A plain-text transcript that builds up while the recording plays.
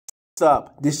What's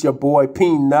up? This your boy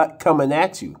Peanut coming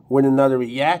at you with another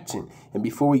reaction. And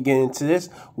before we get into this,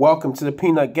 welcome to the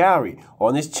Peanut Gallery.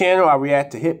 On this channel, I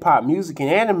react to hip-hop music and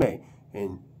anime.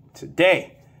 And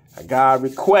today, I got a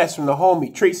request from the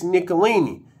homie Tracy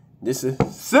Nicolini. This is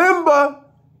Symba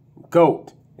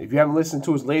GOAT. If you haven't listened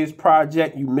to his latest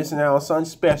project, you missing out on something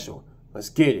special. Let's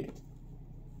get it.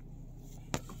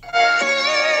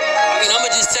 I'ma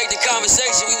just take the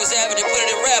conversation we was having and put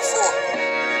it in rap form.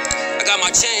 I got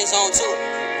my chains on too. Look,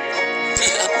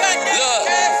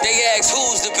 they ask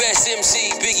who's the best MC,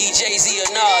 Biggie, Jay-Z, or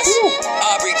Nas?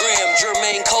 Aubrey Graham,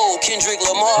 Jermaine Cole, Kendrick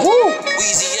Lamar,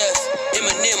 Weezy F,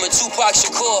 Eminem, and Tupac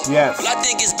Shakur. Yes. But I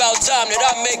think it's about time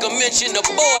that I make a mention of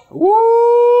boy.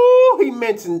 Woo! He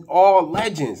mentioned all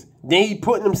legends. Then he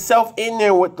putting himself in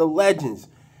there with the legends.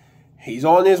 He's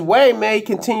on his way, man. He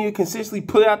continue to consistently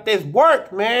put out this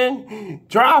work, man.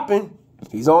 Dropping.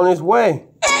 He's on his way.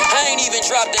 I ain't even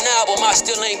dropped an album. I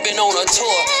still ain't been on a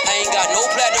tour. I ain't got no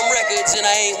platinum records and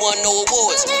I ain't won no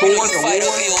awards. You know, you fight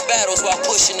uphill battles while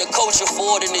pushing the culture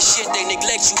forward, and the shit they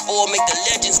neglect you for make the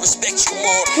legends respect you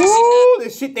more. Ooh, the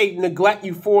shit they neglect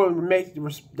you for make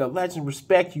the legends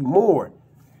respect you more.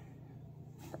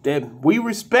 That we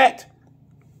respect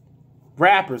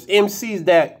rappers, MCs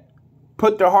that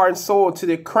put their heart and soul into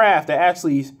their craft, that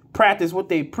actually practice what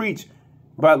they preach,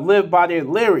 but live by their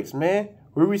lyrics, man.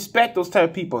 We respect those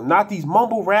type of people, not these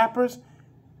mumble rappers,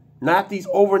 not these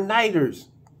overnighters.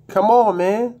 Come on,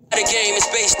 man. The game is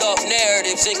based off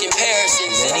narratives and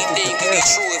comparisons. Anything can be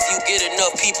true if you get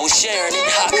enough people sharing it.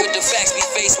 How could the facts be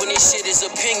faced when this shit is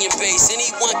opinion-based?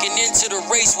 Anyone can enter the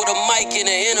race with a mic and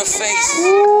an interface.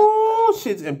 Ooh,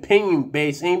 shit's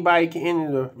opinion-based. Anybody can enter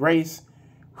the race.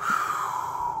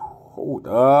 Hold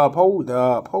up, hold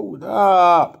up, hold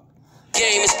up.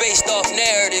 Game is based off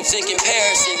narratives and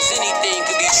comparisons. Anything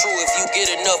could be true if you get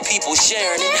enough people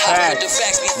sharing it. How could the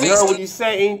facts be faced? You know, when you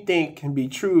say anything can be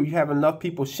true, you have enough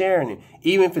people sharing it.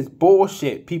 Even if it's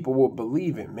bullshit, people will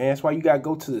believe it, man. That's why you gotta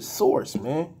go to the source,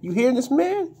 man. You hear this,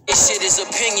 man? This shit is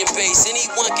opinion based.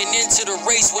 Anyone can enter the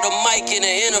race with a mic and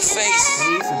an interface.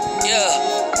 Yeah,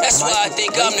 that's why I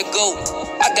think I'm the GOAT.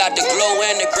 I got the glow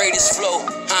and the greatest flow.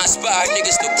 I inspire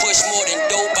niggas to push more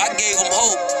than dope. I gave them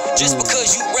hope. Just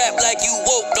because you rap like you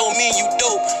woke don't mean you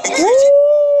dope. You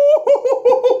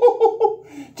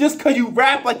just because you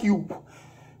rap like you...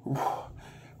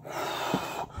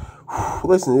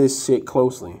 Listen to this shit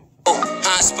closely.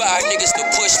 I inspire niggas to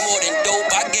push more than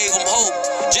dope. I gave them hope.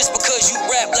 Just because you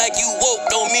rap like you woke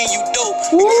don't mean you dope.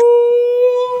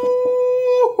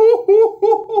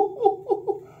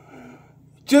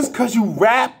 Just because you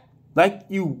rap like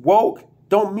you woke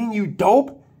don't mean you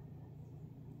dope.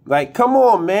 Like, come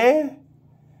on, man.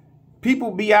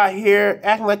 People be out here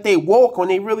acting like they woke when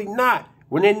they really not.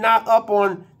 When they're not up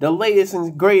on the latest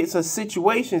and greatest of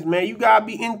situations, man. You gotta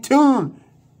be in tune.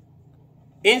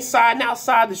 Inside and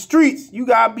outside the streets, you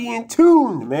gotta be in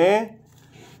tune, man.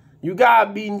 You gotta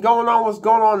be going on what's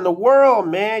going on in the world,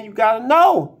 man. You gotta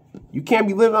know. You can't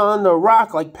be living under a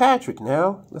rock like Patrick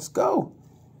now. Let's go.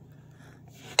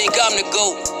 I think I'm the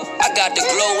GOAT. I got the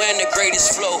glow and the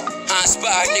greatest flow. I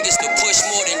inspire niggas to push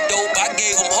more than dope. I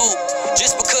gave them hope.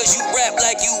 Just because you rap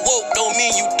like you woke don't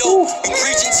mean you dope. You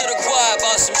preaching to the choir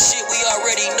about some shit we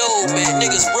already know, man.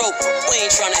 Niggas broke. We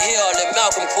ain't trying to hear all them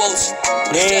Malcolm quotes.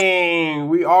 Dang,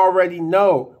 we already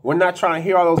know. We're not trying to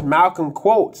hear all those Malcolm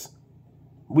quotes.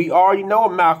 We already know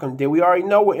what Malcolm did. We already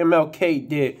know what MLK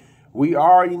did. We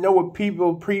already know what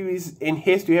people previous in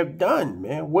history have done,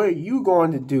 man. What are you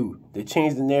going to do to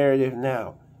change the narrative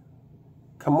now?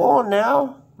 Come on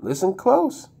now. Listen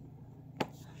close.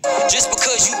 Just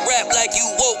because you rap like you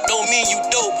woke don't mean you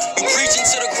dope. You preaching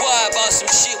to the choir about some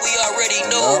shit we already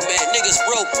know, man. Niggas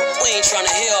broke. We ain't trying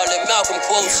to hear all them Malcolm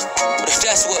quotes. But if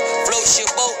that's what floats your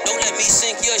boat, don't let me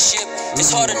sink your ship.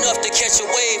 It's hard enough to catch a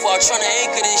wave while trying to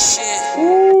anchor this shit.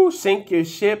 Ooh, sink your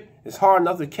ship. It's hard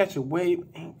enough to catch a wave.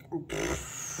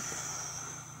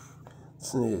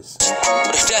 Listen to this.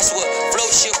 But if that's what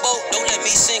floats your boat, don't let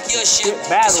me sink your ship.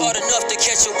 It's hard enough to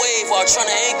catch a wave while trying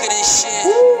to anchor this shit.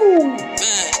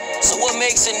 Man, so what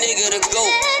makes a nigga the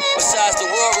GOAT? Besides the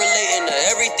world relating to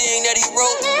everything that he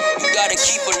wrote, you gotta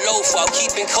keep a loaf while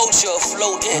keeping culture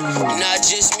afloat. And not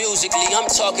just musically, I'm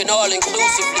talking all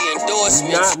inclusively.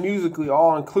 Endorsements. Not musically,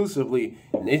 all inclusively.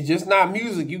 It's just not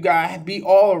music. You gotta be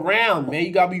all around, man.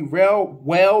 You gotta be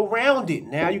well-rounded.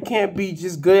 Now you can't be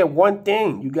just good at one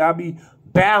thing. You gotta be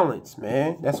balanced,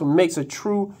 man. That's what makes a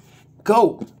true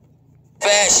GOAT.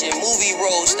 fashion, movie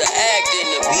roles, the acting,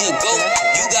 to be a GOAT,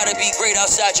 you gotta be great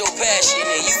outside your passion.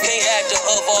 And you can't act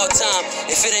of all time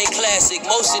if it ain't classic.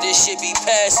 Most of this shit be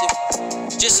passive.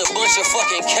 Just a bunch of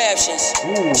fucking captions.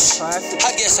 I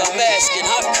guess I'm asking,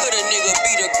 how could a nigga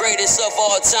be the greatest of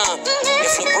all time?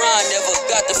 If LeBron never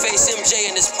got to face MJ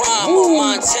in his prime, or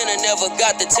Montana never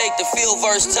got to take the field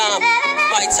first time,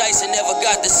 Mike Tyson never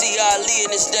got to see Ali in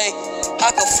his day,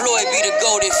 how could Floyd be the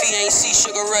GOAT if he ain't see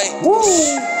Sugar Ray?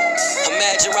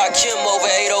 Imagine Rakim over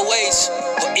 808s,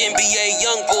 or NBA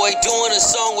Youngboy doing a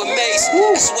song with Mace.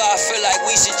 That's why I feel like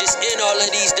we should just end all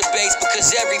of these debates, because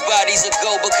everybody's a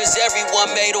GOAT, because everyone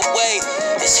made a way.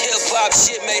 This hip-hop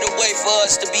shit made a way for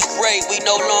us to be great. We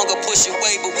no longer push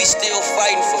away, but we still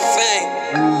fighting for fame.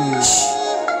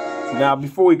 Now,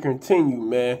 before we continue,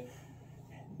 man,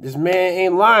 this man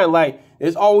ain't lying. Like,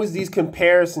 there's always these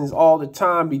comparisons all the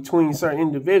time between certain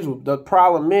individuals. The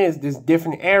problem is there's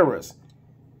different eras.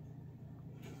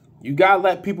 You gotta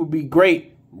let people be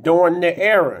great during their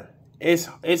era. It's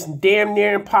damn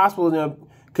near impossible to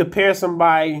compare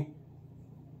somebody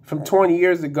from 20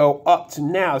 years ago up to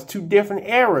now. It's two different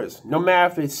eras. No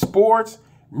matter if it's sports,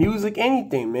 music,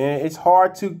 anything, man. It's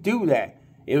hard to do that.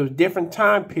 It was different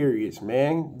time periods,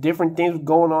 man. Different things were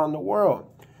going on in the world.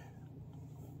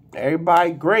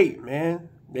 Everybody great, man.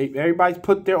 Everybody's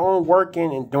put their own work in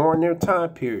and during their time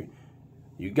period.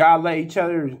 You gotta let each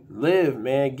other live,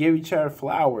 man. Give each other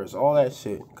flowers, all that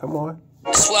shit. Come on.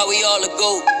 That's why we all a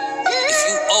GOAT. If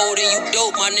you old and you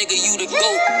dope, my nigga, you the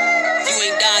GOAT. If you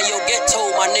ain't dying your ghetto,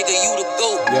 my nigga, you the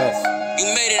GOAT. Yes. You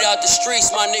made it out the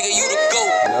streets, my nigga, you the GOAT.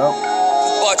 Yep.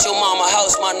 You bought your mama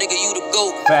house, my nigga, you the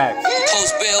GOAT. Facts. You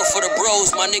post bail for the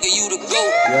bros, my nigga, you the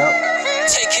GOAT. Yep.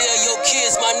 Take care of your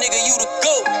kids, my nigga, you the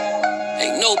GOAT.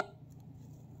 Ain't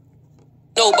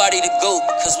nobody the GOAT,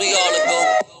 cause we all a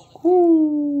GOAT.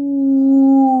 Ooh,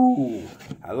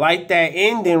 I like that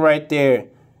ending right there.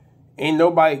 Ain't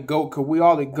nobody GOAT, cause we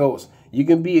all the GOATs. You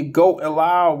can be a GOAT in a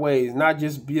lot of ways, not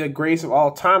just be the greatest of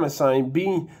all time or something.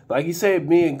 Be, like you said,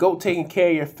 being a GOAT, taking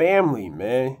care of your family,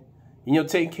 man. You know,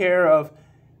 taking care of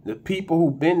the people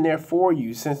who've been there for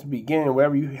you since the beginning.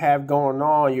 Whatever you have going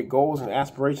on, your goals and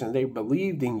aspirations, they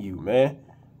believed in you, man.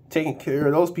 Taking care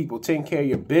of those people, taking care of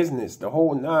your business, the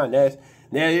whole nine. That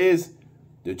is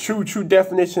the true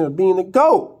definition of being a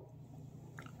GOAT.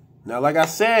 Now, like I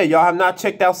said, y'all have not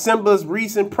checked out Symba's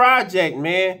recent project,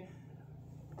 man.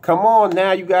 Come on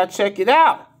now, you gotta check it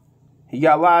out. He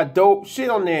got a lot of dope shit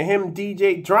on there. Him,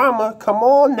 DJ Drama. Come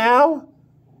on now.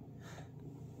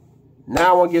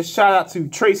 Now I want to give a shout out to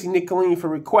Tracy Nicolini for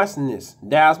requesting this.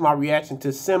 That's my reaction to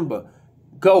Symba,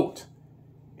 GOAT.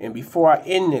 And before I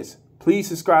end this, please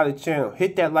subscribe to the channel.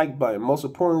 Hit that like button. Most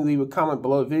importantly, leave a comment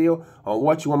below the video on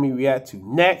what you want me to react to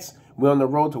next. We're on the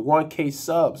road to 1K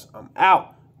subs. I'm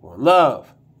out. One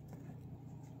love.